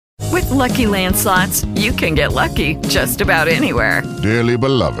Lucky Land Slots, you can get lucky just about anywhere. Dearly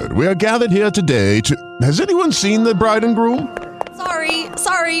beloved, we are gathered here today to... Has anyone seen the bride and groom?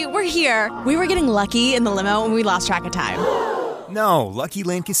 Sorry, we're here. We were getting lucky in the limo and we lost track of time. No, Lucky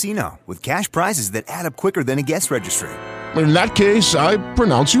Land Casino, with cash prizes that add up quicker than a guest registry. In that case, I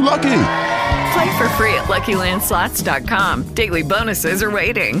pronounce you lucky. Play for free at LuckyLandSlots.com. Daily bonuses are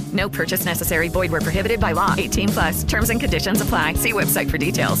waiting. No purchase necessary. Void where prohibited by law. 18+. Terms and conditions apply. See website for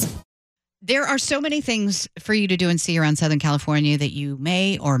details. There are so many things for you to do and see around Southern California that you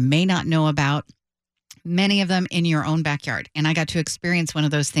may or may not know about. Many of them in your own backyard. And I got to experience one of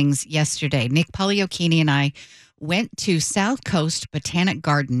those things yesterday. Nick Pagliochini and I went to South Coast Botanic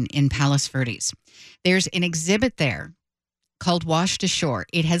Garden in Palos Verdes. There's an exhibit there called Washed Ashore.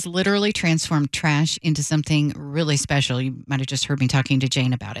 It has literally transformed trash into something really special. You might have just heard me talking to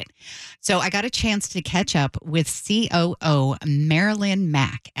Jane about it. So I got a chance to catch up with COO Marilyn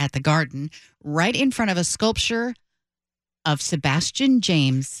Mack at the garden right in front of a sculpture of Sebastian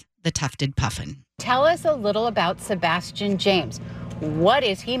James, the Tufted Puffin. Tell us a little about Sebastian James. What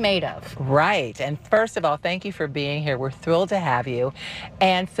is he made of? Right. And first of all, thank you for being here. We're thrilled to have you.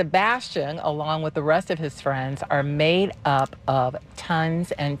 And Sebastian, along with the rest of his friends, are made up of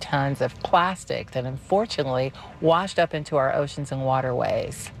tons and tons of plastic that unfortunately washed up into our oceans and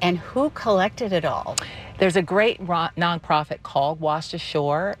waterways. And who collected it all? There's a great nonprofit called Washed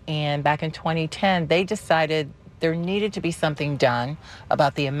Ashore, and back in 2010, they decided there needed to be something done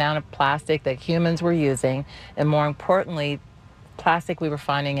about the amount of plastic that humans were using, and more importantly, plastic we were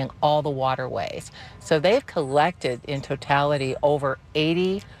finding in all the waterways. So they've collected in totality over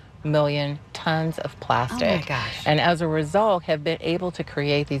 80 million tons of plastic. Oh my gosh. And as a result, have been able to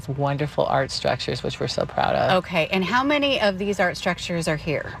create these wonderful art structures, which we're so proud of. Okay, and how many of these art structures are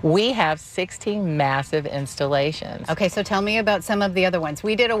here? We have 16 massive installations. Okay, so tell me about some of the other ones.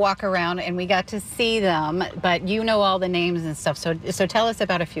 We did a walk around and we got to see them, but you know all the names and stuff, so tell us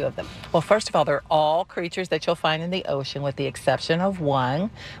about a few of them. Well, first of all, they're all creatures that you'll find in the ocean with the exception of one,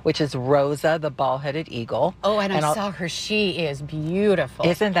 which is Rosa, the ball-headed eagle. Oh, and I saw her. She is beautiful.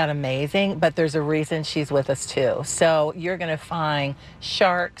 Isn't that amazing? But there's a reason she's with us too. So you're going to find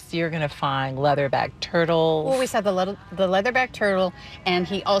sharks, you're going to find leatherback turtles. Well, we saw the leatherback turtle, and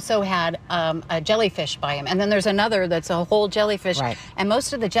he also had a jellyfish by him. And then there's another that's a whole jellyfish. Right. And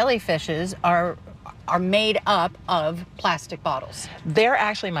most of the jellyfishes are made up of plastic bottles. They're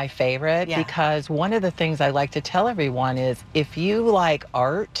actually my favorite because one of the things I like to tell everyone is if you like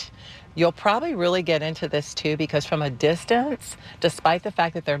art, you'll probably really get into this too, because from a distance, despite the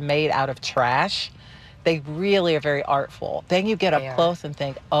fact that they're made out of trash, they really are very artful. Then you get up close and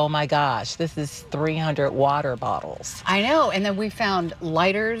think, oh my gosh, this is 300 water bottles. I know. And then we found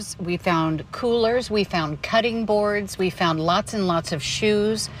lighters, we found coolers, we found cutting boards, we found lots and lots of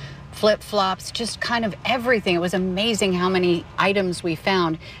shoes, flip-flops, just kind of everything. It was amazing how many items we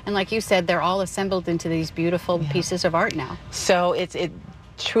found. And like you said, they're all assembled into these beautiful pieces of art now. So it's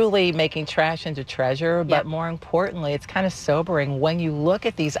truly making trash into treasure, but more importantly, it's kind of sobering when you look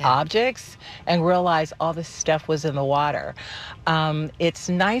at these objects and realize all this stuff was in the water. It's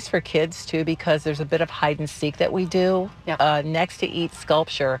nice for kids too, because there's a bit of hide and seek that we do. Next to each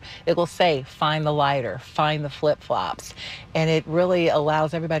sculpture, it will say, find the lighter, find the flip-flops. And it really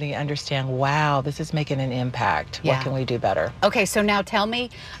allows everybody to understand, wow, this is making an impact. What can we do better? Okay, so now tell me,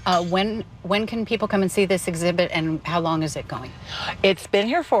 when can people come and see this exhibit, and how long is it going? It's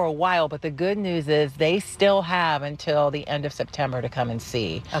been here for a while, but the good news is they still have until the end of September to come and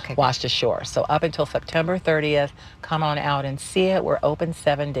see Washed Ashore. So up until September 30th, come on out and see it. We're open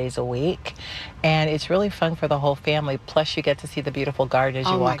 7 days a week, and it's really fun for the whole family. Plus, you get to see the beautiful garden as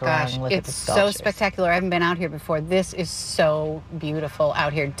you walk around and look at the sculptures. It's so spectacular. I haven't been out here before. This is so beautiful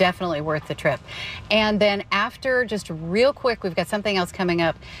out here. Definitely worth the trip. And then after, just real quick, we've got something else coming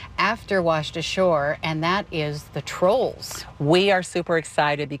up after Washed Ashore, and that is the Trolls. We are super excited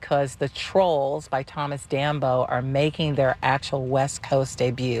because the Trolls by Thomas Dambo are making their actual West Coast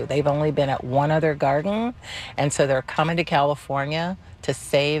debut. They've only been at one other garden, and so they're coming to California to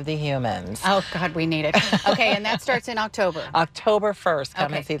save the humans. Oh, God, we need it. Okay, and that starts in October. October 1st,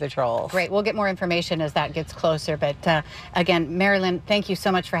 come and see the Trolls. Great. We'll get more information as that gets closer. But again, Marilyn, thank you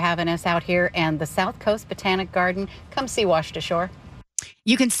so much for having us out here. And the South Coast Botanic Garden, come see Washed Ashore.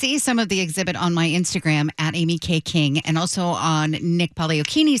 You can see some of the exhibit on my Instagram at Amy K. King, and also on Nick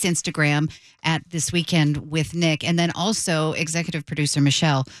Pagliochini's Instagram at This Weekend with Nick. And then also executive producer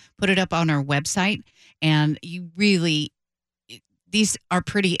Michelle put it up on our website. And you really, these are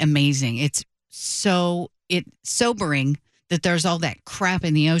pretty amazing. It's sobering that there's all that crap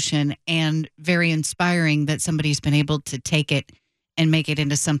in the ocean, and very inspiring that somebody's been able to take it and make it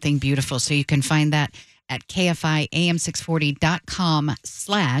into something beautiful. So you can find that at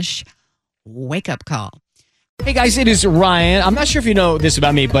KFIAM640.com/wakeupcall. Hey guys, it is Ryan. I'm not sure if you know this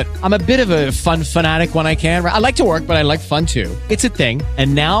about me, but I'm a bit of a fun fanatic when I can. I like to work, but I like fun too. It's a thing.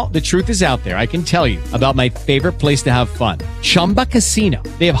 And now the truth is out there. I can tell you about my favorite place to have fun. Chumba Casino.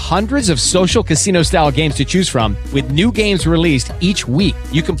 They have hundreds of social casino style games to choose from with new games released each week.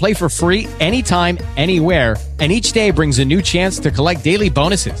 You can play for free anytime, anywhere. And each day brings a new chance to collect daily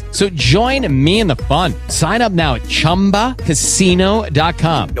bonuses. So join me in the fun. Sign up now at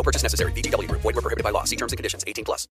ChumbaCasino.com. No purchase necessary. VGW Group. Void where prohibited by law. See terms and conditions. 18+.